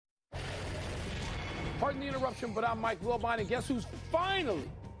Pardon the interruption, but I'm Mike Wilbine, and guess who's finally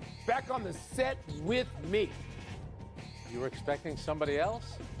back on the set with me? You were expecting somebody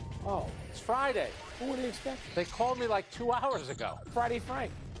else? Oh, It's Friday. who would they expect? They called me like 2 hours ago. Friday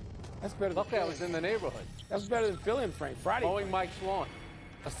Frank. That's better than Luckily, I Philly. was in the neighborhood. That's better than Philly and Frank. Friday Mowing Frank. Mike's lawn.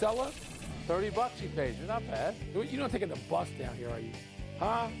 Acela? $30 he paid you. Not bad. You're not taking the bus down here, are you?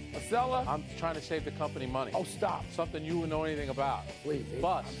 Huh? Acela? I'm trying to save the company money. Oh, stop. Something you would know anything about. Please.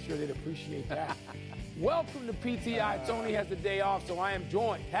 Bus. I'm sure they'd appreciate that. Welcome to PTI. Tony has the day off, so I am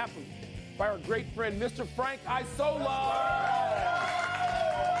joined happily by our great friend, Mr. Frank Isola.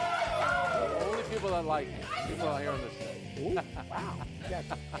 Only people that like me. People out here on this thing. Ooh, wow.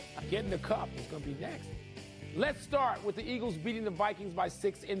 Getting the cup is going to be next. Let's start with the Eagles beating the Vikings by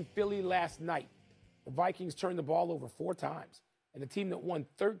 6 in Philly last night. The Vikings turned the ball over 4 times, and the team that won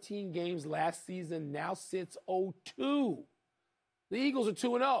 13 games last season now sits 0-2. The Eagles are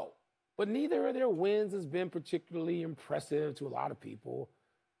 2-0, but neither of their wins has been particularly impressive to a lot of people.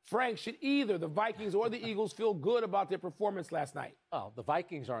 Frank, should either the Vikings or the Eagles feel good about their performance last night? Well, the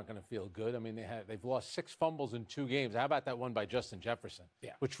Vikings aren't going to feel good. I mean, they've lost 6 fumbles in 2 games. How about that one by Justin Jefferson?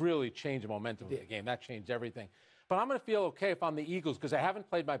 Yeah. Which really changed the momentum of the game. That changed everything. But I'm going to feel okay if I'm the Eagles because I haven't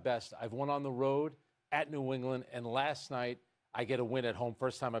played my best. I've won on the road at New England, and last night I get a win at home.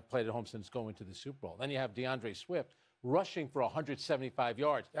 First time I've played at home since going to the Super Bowl. Then you have DeAndre Swift rushing for 175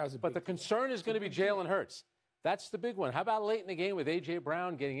 yards. But the concern is going to be Jalen Hurts. That's the big one. How about late in the game with A.J.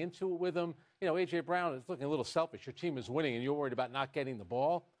 Brown, getting into it with him? You know, A.J. Brown is looking a little selfish. Your team is winning, and you're worried about not getting the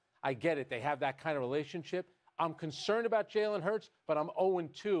ball. I get it. They have that kind of relationship. I'm concerned about Jalen Hurts, but I'm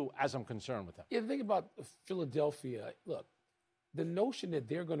 0-2 as I'm concerned with him. Yeah, the thing about Philadelphia, look, the notion that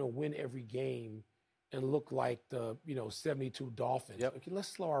they're going to win every game and look like the, 72 Dolphins. Yep. Okay, let's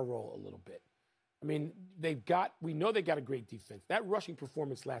slow our roll a little bit. I mean, we know they got a great defense. That rushing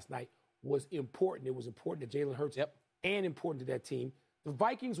performance last night was important. It was important to Jalen Hurts and important to that team. The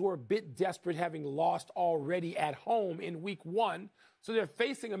Vikings were a bit desperate, having lost already at home in week 1. So they're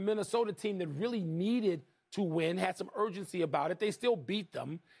facing a Minnesota team that really needed to win, had some urgency about it. They still beat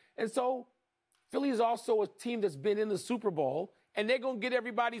them. And so Philly is also a team that's been in the Super Bowl, and they're going to get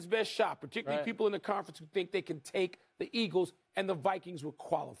everybody's best shot, particularly people in the conference who think they can take the Eagles, and the Vikings will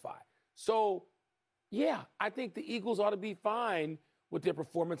qualify. So, yeah, I think the Eagles ought to be fine with their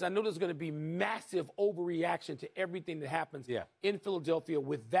performance. I know there's going to be massive overreaction to everything that happens in Philadelphia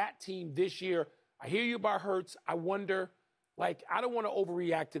with that team this year. I hear you about Hurts. I wonder, I don't want to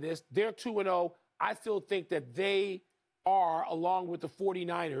overreact to this. They're 2-0. I still think that they are, along with the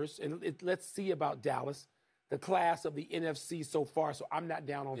 49ers, and let's see about Dallas, the class of the NFC so far. So I'm not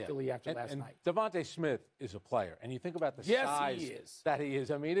down on Philly after last night. Devontae Smith is a player, and you think about the size that he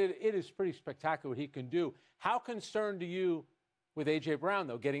is. I mean, it is pretty spectacular what he can do. How concerned are you with A.J. Brown,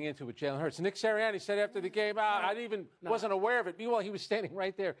 though, getting into it with Jalen Hurts? Nick Sirianni said after the game, I wasn't aware of it. Meanwhile, he was standing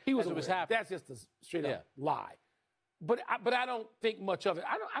right there as it was happening. That's just a straight-up lie. But I don't think much of it.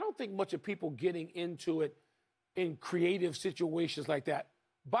 I don't think much of people getting into it in creative situations like that.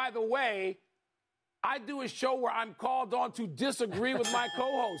 By the way, I do a show where I'm called on to disagree with my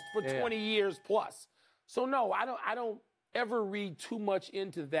co-host for 20 years plus. So, no, I don't ever read too much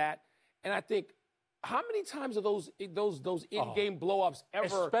into that. And I think, how many times are those in-game blow-ups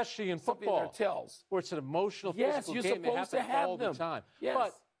ever, especially in football, tells? Where it's an emotional, physical you're game. supposed to have all them the time. Yes.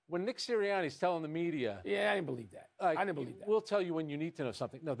 But when Nick Sirianni's telling the media, I didn't believe that. I didn't believe that. We'll tell you when you need to know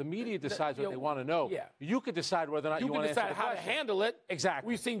something. No, the media decides what they want to know. Yeah. You could decide whether or not you want to answer the decide how to handle it. Exactly.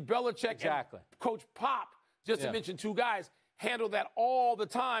 We've seen Belichick and Coach Pop, just to mention 2 guys, handle that all the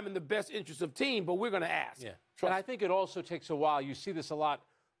time in the best interest of team. But we're going to ask. Yeah. And I think it also takes a while. You see this a lot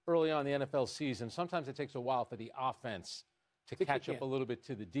early on in the NFL season. Sometimes it takes a while for the offense to catch up a little bit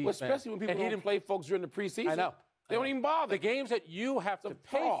to the defense. Well, especially when people don't play folks during the preseason. I know. They don't even bother. The games that you have to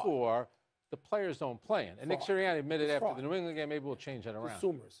pay for, the players don't play in. And Nick Sirianni admitted after the New England game, maybe we'll change that around.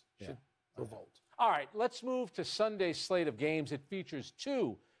 Consumers should revolt. All right, let's move to Sunday's slate of games. It features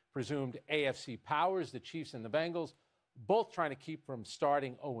 2 presumed AFC powers, the Chiefs and the Bengals, both trying to keep from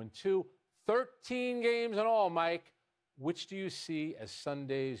starting 0-2. 13 games in all, Mike. Which do you see as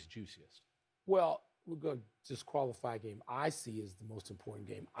Sunday's juiciest? Well, we're going to disqualify a game I see as the most important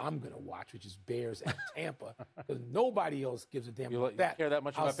game I'm going to watch, which is Bears at Tampa, because nobody else gives a damn about that. You care that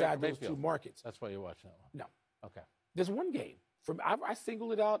much about outside those 2 markets. That's why you watch that one. No. Okay. There's one game. I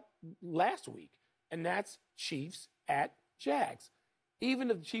singled it out last week, and that's Chiefs at Jags.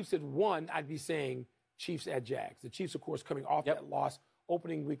 Even if the Chiefs had won, I'd be saying Chiefs at Jags. The Chiefs, of course, coming off that loss,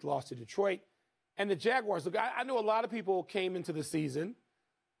 opening week loss to Detroit. And the Jaguars, look, I know a lot of people came into the season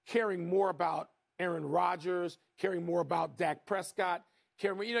caring more about Aaron Rodgers, caring more about Dak Prescott,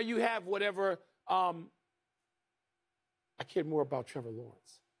 you have whatever I care more about Trevor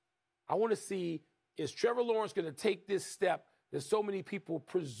Lawrence. I want to see, is Trevor Lawrence going to take this step that so many people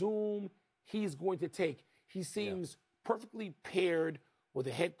presume he's going to take? He seems perfectly paired with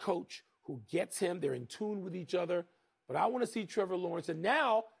a head coach who gets him. They're in tune with each other. But I want to see Trevor Lawrence. And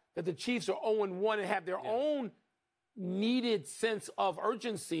now that the Chiefs are 0-1 and have their own needed sense of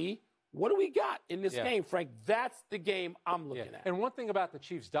urgency, what do we got in this game, Frank? That's the game I'm looking at. And one thing about the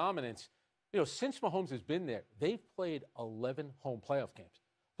Chiefs' dominance, since Mahomes has been there, they've played 11 home playoff games.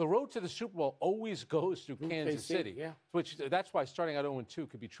 The road to the Super Bowl always goes through Kansas City, which that's why starting at 0-2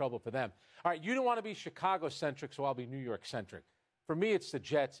 could be trouble for them. All right, you don't want to be Chicago-centric, so I'll be New York-centric. For me, it's the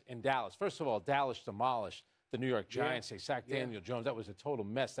Jets in Dallas. First of all, Dallas demolished the New York Giants. They sacked Daniel Jones. That was a total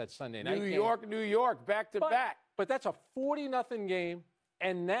mess that Sunday night. New York, back-to-back. But that's a 40-0 game,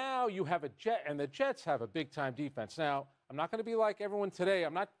 and now you have a Jet, and the Jets have a big-time defense. Now, I'm not going to be like everyone today.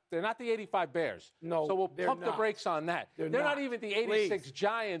 They're not the 85 Bears. No, so we'll pump the brakes on that. They're not even the 86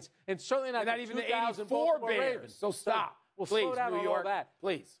 Giants, and certainly not even the 2004 84 Bears. Ravens. So stop. We'll please, slow down New on York, all that.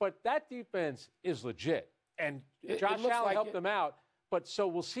 Please. But that defense is legit, and Josh Allen helped them out. But so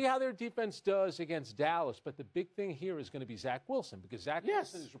we'll see how their defense does against Dallas. But the big thing here is going to be Zach Wilson, because Zach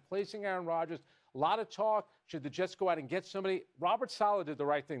Wilson is replacing Aaron Rodgers. A lot of talk. Should the Jets go out and get somebody? Robert Saleh did the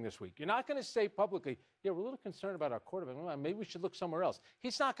right thing this week. You're not going to say publicly, we're a little concerned about our quarterback. Well, maybe we should look somewhere else.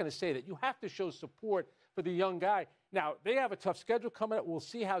 He's not going to say that. You have to show support for the young guy. Now, they have a tough schedule coming up. We'll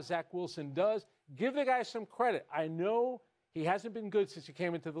see how Zach Wilson does. Give the guy some credit. I know he hasn't been good since he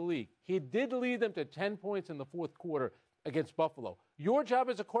came into the league. He did lead them to 10 points in the fourth quarter against Buffalo. Your job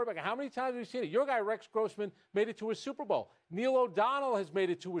as a quarterback, how many times have you seen it? Your guy, Rex Grossman, made it to a Super Bowl. Neil O'Donnell has made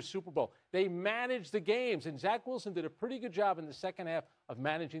it to a Super Bowl. They manage the games, and Zach Wilson did a pretty good job in the second half of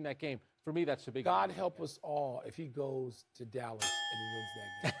managing that game. For me, that's the big God help us all if he goes to Dallas and he wins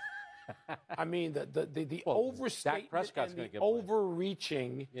that game. I mean, the overstatement and the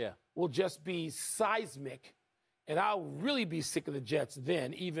overreaching will just be seismic, and I'll really be sick of the Jets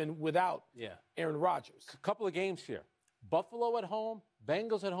then, even without Aaron Rodgers. A couple of games here. Buffalo at home,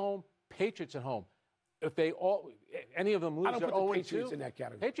 Bengals at home, Patriots at home. If any of them lose, I don't put the 0-2. Patriots in that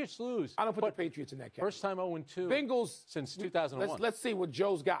category. Patriots lose. I don't put the Patriots in that category. First time 0-2 Bengals since 2001. Let's see what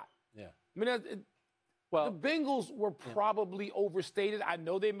Joe's got. Yeah. I mean, the Bengals were probably overstated. I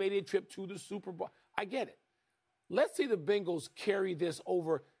know they made a trip to the Super Bowl. I get it. Let's see the Bengals carry this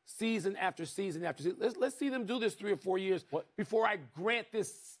over season after season after season. Let's see them do this 3 or 4 years before I grant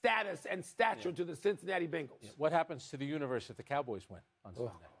this status and stature to the Cincinnati Bengals. Yeah. What happens to the universe if the Cowboys win on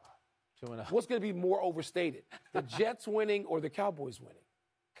Sunday? 2-0. What's going to be more overstated, the Jets winning or the Cowboys winning?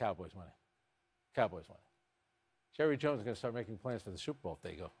 Cowboys winning. Cowboys winning. Jerry Jones is going to start making plans for the Super Bowl if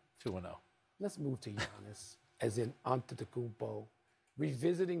they go 2-0. Let's move to Giannis, as in Antetokounmpo,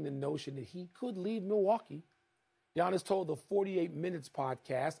 revisiting the notion that he could leave Milwaukee. Giannis told the 48 Minutes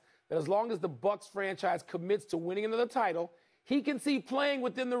podcast that as long as the Bucks franchise commits to winning another title, he can see playing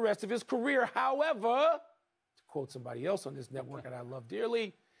within the rest of his career. However, to quote somebody else on this network that I love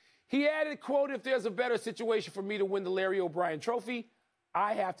dearly, he added, quote, if there's a better situation for me to win the Larry O'Brien trophy,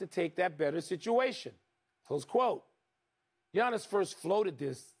 I have to take that better situation. Close quote. Giannis first floated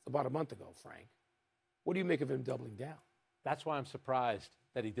this about a month ago, Frank. What do you make of him doubling down? That's why I'm surprised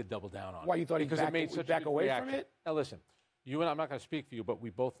that he did double down on it. Why, you thought he'd back away from it? Now, listen, you and I'm not going to speak for you, but we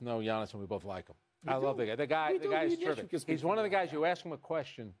both know Giannis and we both like him. I love the guy. The guy is terrific. He's one of the guys, you ask him a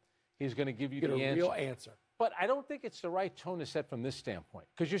question, he's going to give you the answer. Get a real answer. But I don't think it's the right tone to set from this standpoint,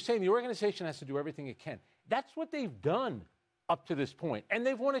 because you're saying the organization has to do everything it can. That's what they've done up to this point, and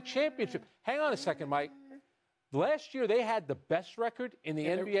they've won a championship. Hang on a second, Mike. Last year, they had the best record in the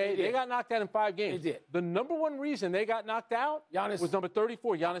NBA. They got knocked out in 5 games. They did. The number one reason they got knocked out was number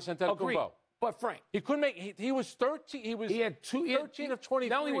 34, Giannis Antetokounmpo. But Frank, he couldn't make. He was 13. He had 13 of 23.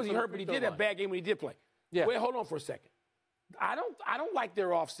 Not only was he hurt, but he did have a bad game when he did play. Yeah. Wait, hold on for a second. I don't like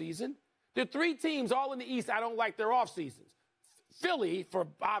their off season. There are 3 teams all in the East. I don't like their off seasons. Philly, for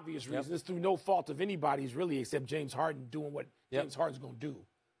obvious reasons, through no fault of anybody's really, except James Harden doing what James Harden's going to do.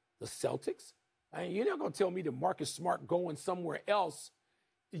 The Celtics. I mean, you're not going to tell me that Marcus Smart going somewhere else,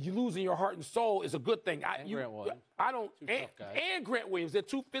 you losing your heart and soul is a good thing. Grant Williams. I don't. And Grant Williams. They're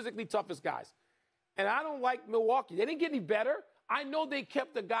 2 physically toughest guys. And I don't like Milwaukee. They didn't get any better. I know they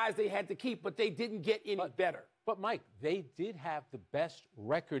kept the guys they had to keep, but they didn't get any better. But, Mike, they did have the best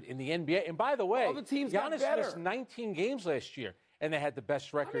record in the NBA. And, by the way, all the teams Giannis got better. missed 19 games last year, and they had the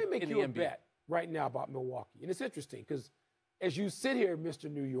best record in the NBA. I'm going to make you a bet right now about Milwaukee. And it's interesting because as you sit here,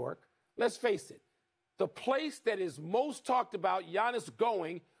 Mr. New York, let's face it, the place that is most talked about Giannis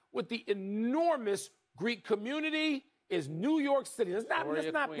going with the enormous Greek community is New York City. Let's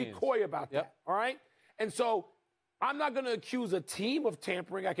not be coy about that, all right? And so I'm not going to accuse a team of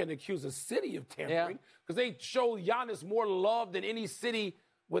tampering. I can accuse a city of tampering because they show Giannis more love than any city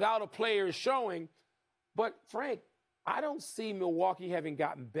without a player is showing. But, Frank, I don't see Milwaukee having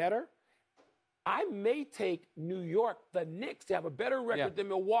gotten better. I may take New York, the Knicks, to have a better record than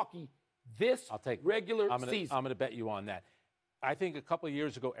Milwaukee this regular season. I'm going to bet you on that. I think a couple of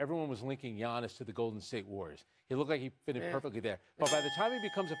years ago, everyone was linking Giannis to the Golden State Warriors. He looked like he fitted perfectly there. But by the time he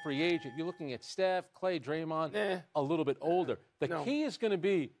becomes a free agent, you're looking at Steph, Clay, Draymond, a little bit older. The key is going to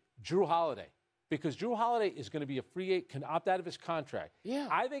be Drew Holiday, because Drew Holiday is going to be a free agent, can opt out of his contract. Yeah.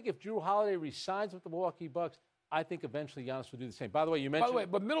 I think if Drew Holiday resigns with the Milwaukee Bucks, I think eventually Giannis will do the same. By the way, you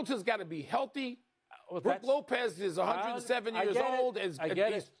mentioned... but Middleton's got to be healthy. Brook Lopez is 107 years old and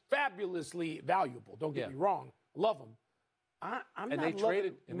he's fabulously valuable. Don't get me wrong. Love him. They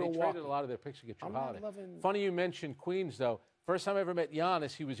traded a lot of their picks to get Drew Holiday. Funny you mentioned Queens, though. First time I ever met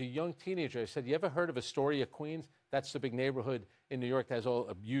Giannis, he was a young teenager. I said, you ever heard of Astoria, Queens? That's the big neighborhood in New York that has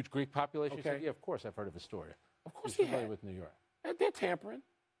a huge Greek population. He said, yeah, of course I've heard of Astoria. Of course he has. With New York. They're tampering.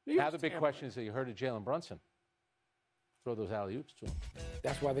 Now the big question is, have you heard of Jalen Brunson? Throw those alley-oops to him.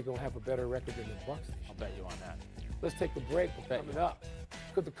 That's why they're going to have a better record than the Bucks. I'll bet you on that. Let's take a break. Coming up,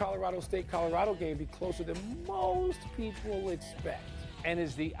 could the Colorado State-Colorado game be closer than most people expect? And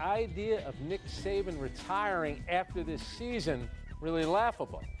is the idea of Nick Saban retiring after this season really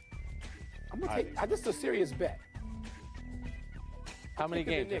laughable? I'm going to take this is a serious bet. How many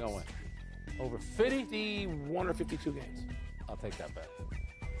games are they going to win? Over 50? 51 or 52 games. I'll take that bet.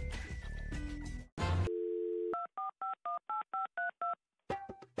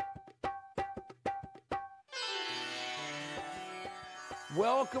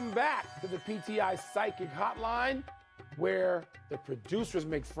 Welcome back to the PTI Psychic Hotline, where the producers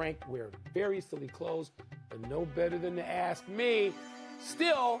make Frank wear very silly clothes, but no better than to ask me.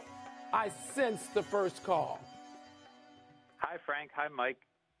 Still, I sense the first call. Hi, Frank. Hi, Mike.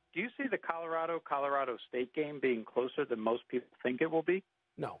 Do you see the Colorado State game being closer than most people think it will be?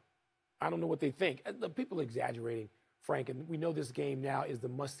 No. I don't know what they think. The people are exaggerating, Frank, and we know this game now is the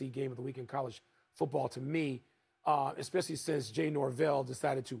must-see game of the week in college football to me. Especially since Jay Norvell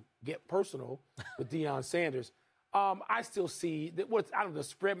decided to get personal with Deion Sanders. I still see that the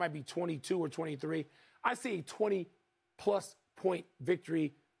spread might be 22 or 23. I see a 20-plus point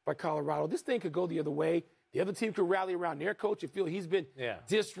victory by Colorado. This thing could go the other way. The other team could rally around their coach and feel he's been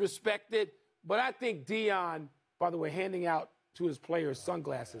disrespected. But I think Deion, by the way, handing out to his players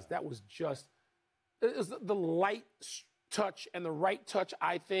sunglasses, that was just it was the light touch and the right touch,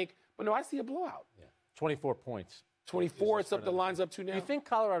 I think. But no, I see a blowout. Yeah. 24 points. 24, it's up the lines up to now. You think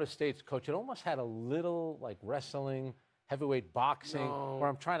Colorado State's coach, it almost had a little like wrestling, heavyweight boxing, where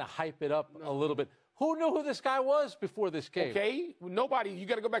I'm trying to hype it up a little bit. Who knew who this guy was before this game? Okay, nobody. You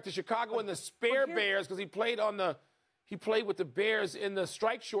got to go back to Chicago and the Spare Bears because he played with the Bears in the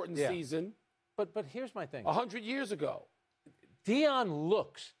strike-shortened season. But here's my thing. 100 years ago. Deion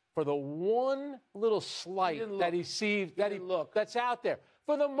looks for the one little slight that he sees that's out there.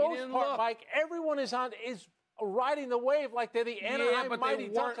 For the most part, Mike, everyone is riding the wave like they're the Anaheim Mighty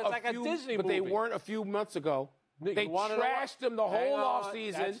Ducks. It's like a Disney movie. But they weren't a few months ago. They trashed him the whole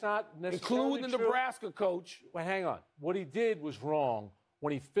offseason, including the Nebraska coach. Well, hang on. What he did was wrong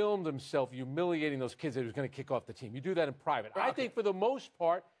when he filmed himself humiliating those kids that he was going to kick off the team. You do that in private. I think for the most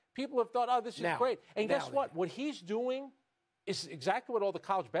part, people have thought, oh, this is great. And guess what? What he's doing is exactly what all the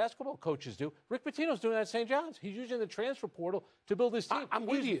college basketball coaches do. Rick Pitino's doing that at St. John's. He's using the transfer portal to build his team. I'm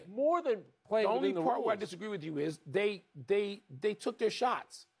with you. More than playing within the rules. The only part where I disagree with you is they took their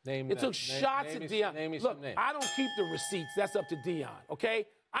shots. They took shots at Deion. Look, I don't keep the receipts. That's up to Deion, okay?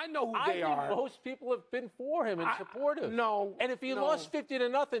 I know who they are. Most people have been for him and supportive. No. And if he lost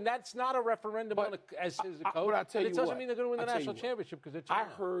 50-0, that's not a referendum as a coach. But I tell you it doesn't mean they're going to win the national championship because I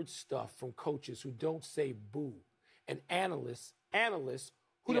heard stuff from coaches who don't say boo and analysts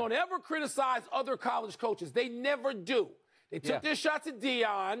who don't ever criticize other college coaches. They never do. They took their shots at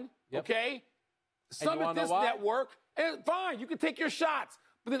Deion, okay? Some at this network, and fine, you can take your shots.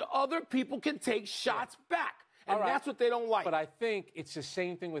 But then other people can take shots back. And that's what they don't like. But I think it's the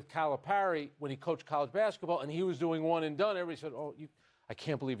same thing with Calipari when he coached college basketball and he was doing one and done. Everybody said, I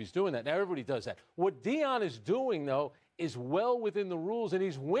can't believe he's doing that. Now everybody does that. What Deion is doing, though, is well within the rules, and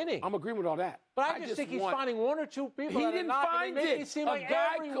he's winning. I'm agreeing with all that. But I just think he's finding one or two people. He didn't find it.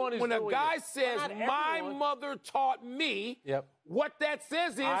 Like when a guy says, "My mother taught me," what that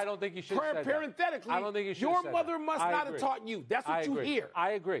says is, I don't think you should say that. Parenthetically, I don't think you should your say mother that. must not have taught you. That's what you hear.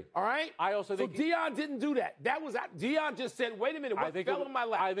 I agree. All right? I also think so Deion didn't do that. Deion just said, "Wait a minute, what fell in my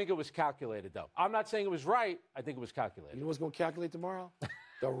lap?" I think it was calculated, though. I'm not saying it was right. I think it was calculated. You know what's going to calculate tomorrow?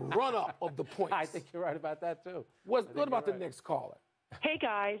 The run-up of the points. I think you're right about that, too. What about the next caller? Hey,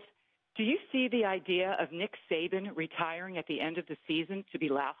 guys. Do you see the idea of Nick Saban retiring at the end of the season to be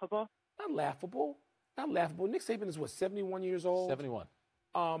laughable? Not laughable. Not laughable. Nick Saban is, 71 years old? 71.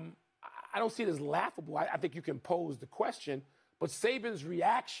 I don't see it as laughable. I think you can pose the question. But Saban's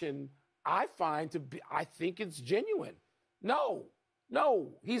reaction, I think it's genuine. No.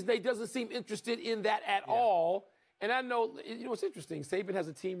 He doesn't seem interested in that at all. And I know, it's interesting. Saban has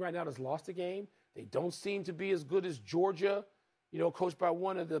a team right now that's lost a game. They don't seem to be as good as Georgia, coached by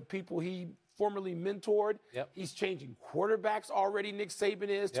one of the people he formerly mentored. He's changing quarterbacks already, Nick Saban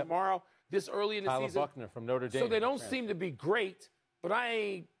is, tomorrow, this early in the season. Tyler Buckner from Notre Dame. So they don't seem to be great, but I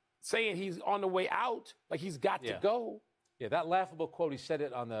ain't saying he's on the way out, like he's got to go. Yeah, that laughable quote, he said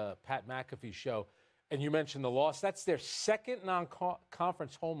it on the Pat McAfee show, and you mentioned the loss. That's their second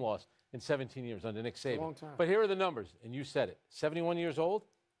non-conference home loss in 17 years under Nick Saban. A long time. But here are the numbers, and you said it. 71 years old,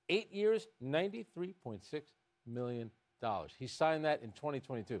 8 years, $93.6 million. He signed that in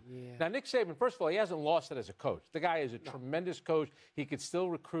 2022. Yeah. Now, Nick Saban, first of all, he hasn't lost it as a coach. The guy is a tremendous coach. He could still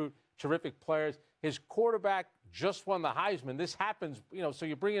recruit terrific players. His quarterback just won the Heisman. This happens, so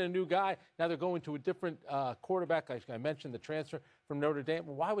you bring in a new guy. Now they're going to a different quarterback. I mentioned the transfer from Notre Dame.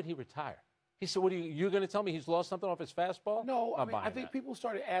 Well, why would he retire? He said, what are you going to tell me he's lost something off his fastball? No, I think people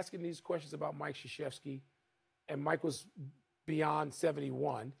started asking these questions about Mike Krzyzewski, and Mike was beyond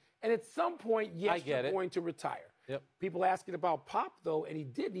 71. And at some point, yes, you're going to retire. Yep. People asking about Pop, though, and he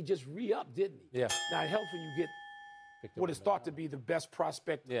didn't. He just re-upped, didn't he? Yeah. Now, it helps when you get what is thought to be the best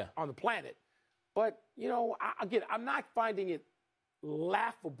prospect on the planet. But, I'm not finding it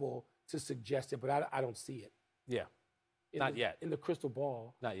laughable to suggest it, but I don't see it. Yeah. Not yet. In the crystal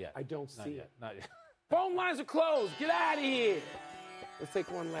ball. Not yet. I don't see it. Not yet. Phone lines are closed. Get out of here. Let's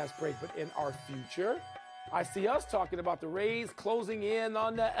take one last break. But in our future, I see us talking about the Rays closing in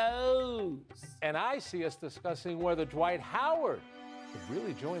on the O's. And I see us discussing whether Dwight Howard could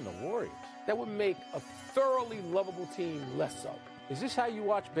really join the Warriors. That would make a thoroughly lovable team less so. Is this how you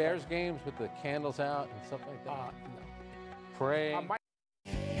watch Bears games with the candles out and stuff like that? No. Praying?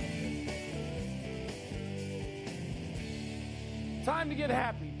 Time to get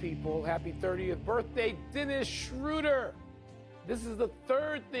happy, people. Happy 30th birthday, Dennis Schroeder. This is the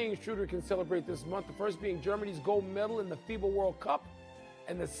third thing Schroeder can celebrate this month. The first being Germany's gold medal in the FIBA World Cup,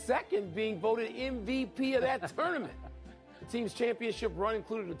 and the second being voted MVP of that tournament. The team's championship run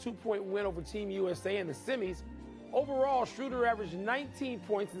included a 2-point win over Team USA in the semis. Overall, Schroeder averaged 19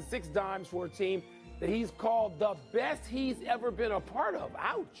 points and 6 dimes for a team that he's called the best he's ever been a part of.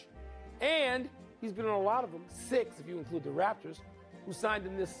 Ouch. And he's been on a lot of them, 6 if you include the Raptors, who signed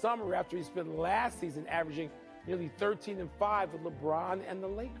him this summer after he spent last season averaging nearly 13-5 with LeBron and the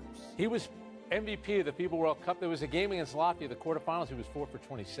Lakers. He was MVP of the FIBA World Cup. There was a game against Latvia, the quarterfinals. He was 4 for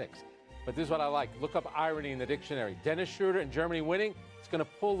 26. But this is what I like. Look up irony in the dictionary. Dennis Schroeder and Germany winning. It's going to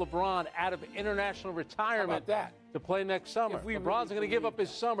pull LeBron out of international retirement to play next summer. LeBron's going to give up his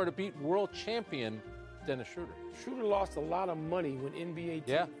summer to beat world champion Dennis Schroeder. Schroeder lost a lot of money when NBA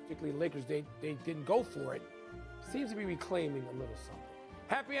teams, particularly Lakers, they didn't go for it. Seems to be reclaiming a little something.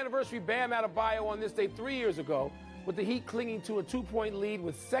 Happy anniversary, Bam Adebayo, on this day 3 years ago, with the Heat clinging to a 2-point lead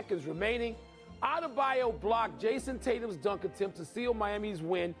with seconds remaining. Adebayo blocked Jason Tatum's dunk attempt to seal Miami's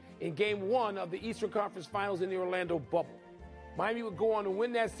win in Game 1 of the Eastern Conference Finals in the Orlando bubble. Miami would go on to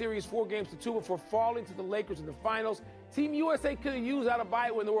win that series 4-2 before falling to the Lakers in the finals. Team USA could have used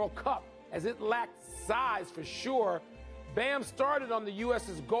Adebayo in the World Cup, as it lacked size for sure. Bam started on the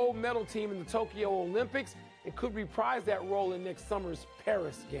U.S.'s gold medal team in the Tokyo Olympics and could reprise that role in next summer's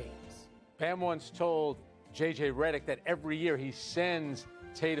Paris Games. Bam once told J.J. Redick that every year he sends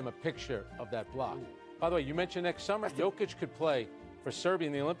Tatum a picture of that block. By the way, you mentioned next summer, Jokic could play for Serbia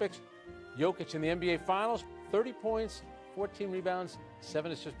in the Olympics. Jokic in the NBA Finals, 30 points, 14 rebounds,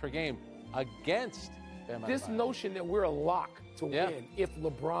 7 assists per game against Bam Adebayo. This notion that we're a lock to win if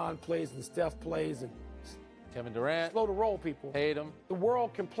LeBron plays and Steph plays and Kevin Durant. Slow the roll, people. Tatum. The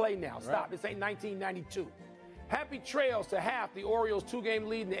world can play now. Stop. This ain't 1992. Happy trails to half the Orioles' 2-game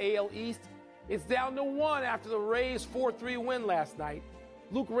lead in the AL East. It's down to 1 after the Rays' 4-3 win last night.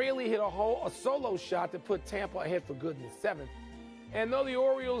 Luke Raley hit a solo shot that put Tampa ahead for good in the 7th. And though the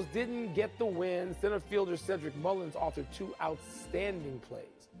Orioles didn't get the win, center fielder Cedric Mullins authored 2 outstanding plays.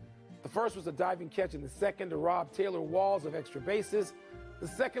 The first was a diving catch in the second to rob Taylor Walls of extra bases. The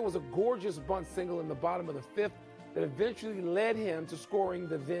second was a gorgeous bunt single in the bottom of the 5th that eventually led him to scoring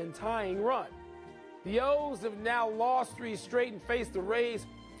the then tying run. The O's have now lost 3 straight and faced the Rays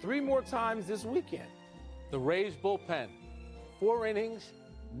 3 more times this weekend. The Rays bullpen, 4 innings,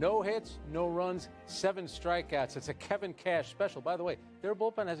 no hits, no runs, 7 strikeouts. It's a Kevin Cash special. By the way, their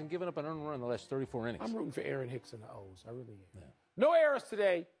bullpen hasn't given up an earned run in the last 34 innings. I'm rooting for Aaron Hicks and the O's. I really am. Yeah. No errors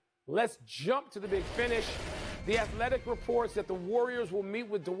today. Let's jump to the big finish. The Athletic reports that the Warriors will meet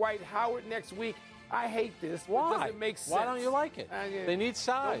with Dwight Howard next week. I hate this. Why? It doesn't make sense. Why don't you like it? They need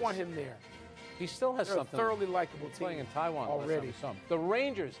size. I don't want him there. He still has something. A thoroughly likable team. Playing in Taiwan already. The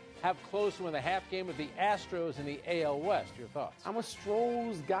Rangers have close to win the half game of the Astros in the AL West. Your thoughts? I'm a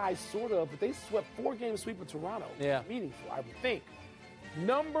Stros guy, sort of, but they swept 4-game sweep of Toronto. Yeah. Meaningful, I would think.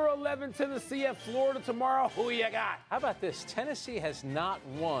 Number 11, Tennessee at Florida tomorrow. Who you got? How about this? Tennessee has not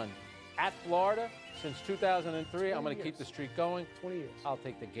won at Florida since 2003. I'm going to keep the streak going. 20 years. I'll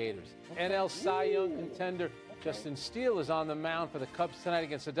take the Gators. Okay. NL Cy Young contender Justin Steele is on the mound for the Cubs tonight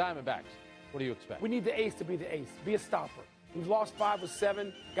against the Diamondbacks. What do you expect? We need the ace to be the ace. Be a stopper. We've lost 5 or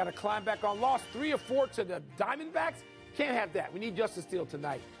 7. Got to climb back on. Lost 3 or 4 to the Diamondbacks. Can't have that. We need Justin Steele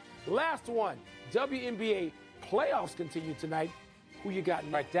tonight. Last one. WNBA playoffs continue tonight. Who you got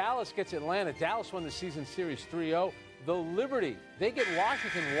next? All right, Dallas gets Atlanta. Dallas won the season series 3-0. The Liberty, they get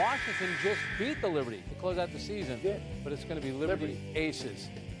Washington. Washington just beat the Liberty to close out the season. Yeah. But it's going to be Liberty Aces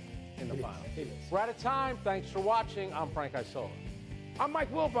in the final. It is. We're out of time. Thanks for watching. I'm Frank Isola. I'm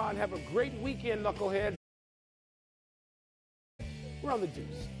Mike Wilbon. Have a great weekend, knucklehead. We're on the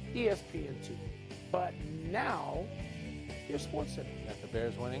Deuce, ESPN2. But now, here's SportsCenter. Got the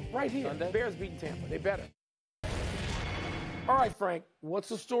Bears winning? Right here. Sunday? Bears beating Tampa. They better. All right, Frank, what's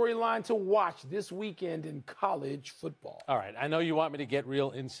the storyline to watch this weekend in college football? All right, I know you want me to get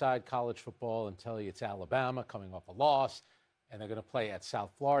real inside college football and tell you it's Alabama coming off a loss, and they're going to play at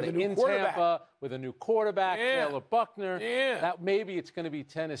South Florida in Tampa with a new quarterback, Taylor Buckner. That maybe it's going to be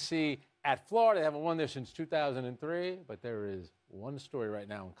Tennessee at Florida. They haven't won there since 2003, but there is one story right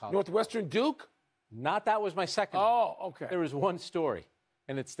now in college. Northwestern Duke? Not that was my second. Oh, okay. There is one story,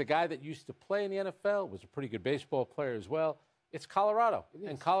 and it's the guy that used to play in the NFL, was a pretty good baseball player as well. It's Colorado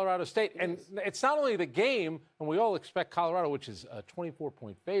and Colorado State. And it's not only the game, and we all expect Colorado, which is a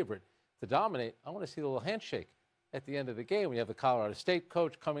 24-point favorite, to dominate. I want to see the little handshake at the end of the game. We have the Colorado State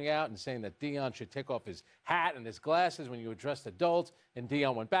coach coming out and saying that Deion should take off his hat and his glasses when you address adults. And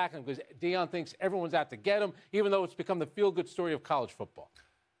Deion went back because Deion thinks everyone's out to get him, even though it's become the feel-good story of college football.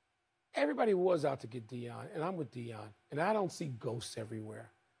 Everybody was out to get Deion, and I'm with Deion. And I don't see ghosts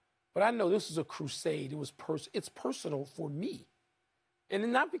everywhere. But I know this is a crusade. It's personal for me.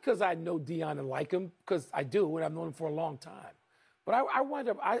 And not because I know Deion and like him, because I do, and I've known him for a long time. But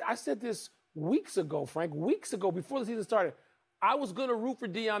I said this weeks ago, Frank, before the season started. I was going to root for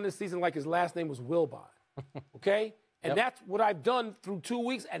Deion this season like his last name was Wilbon, okay? And that's what I've done through 2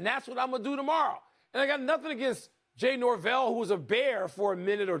 weeks, and that's what I'm going to do tomorrow. And I got nothing against Jay Norvell, who was a Bear for a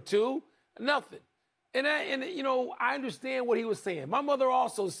minute or two, nothing. And I understand what he was saying. My mother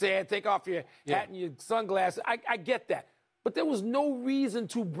also said, take off your hat and your sunglasses. I get that. But there was no reason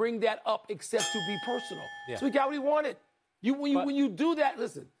to bring that up except to be personal. Yeah. So he got what he wanted. When you do that,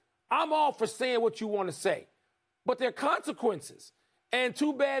 listen, I'm all for saying what you want to say. But there are consequences. And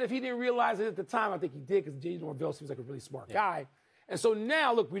too bad if he didn't realize it at the time. I think he did because Jay Norvell seems like a really smart guy. And so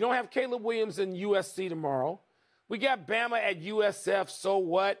now, look, we don't have Caleb Williams in USC tomorrow. We got Bama at USF, so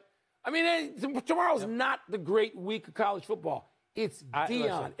what? I mean, tomorrow's not the great week of college football. It's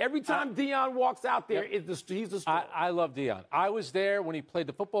Deion. Every time Deion walks out there, he's the story. I love Deion. I was there when he played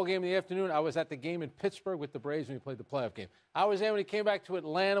the football game in the afternoon. I was at the game in Pittsburgh with the Braves when he played the playoff game. I was there when he came back to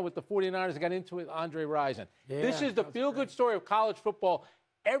Atlanta with the 49ers and got into it with Andre Rison. This is the feel-good story of college football.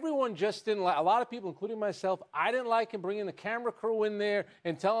 Everyone just didn't like, a lot of people, including myself, I didn't like him bringing the camera crew in there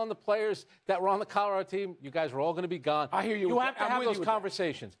and telling the players that were on the Colorado team, you guys were all going to be gone. I hear you. You have to have those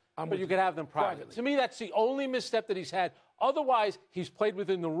conversations, but you can have them privately. To me, that's the only misstep that he's had. Otherwise, he's played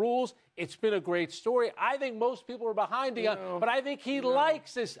within the rules. It's been a great story. I think most people are behind Deion, but I think he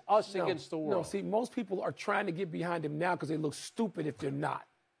likes this against the world. No, see, most people are trying to get behind him now because they look stupid if they're not.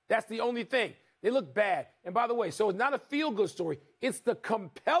 That's the only thing. They look bad. And by the way, so it's not a feel-good story. It's the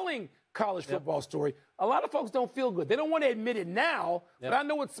compelling college football story. A lot of folks don't feel good. They don't want to admit it now, but I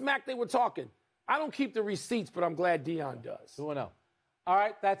know what smack they were talking. I don't keep the receipts, but I'm glad Deion does. 2-0. All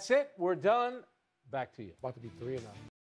right, that's it. We're done. Back to you. About to be 3-0.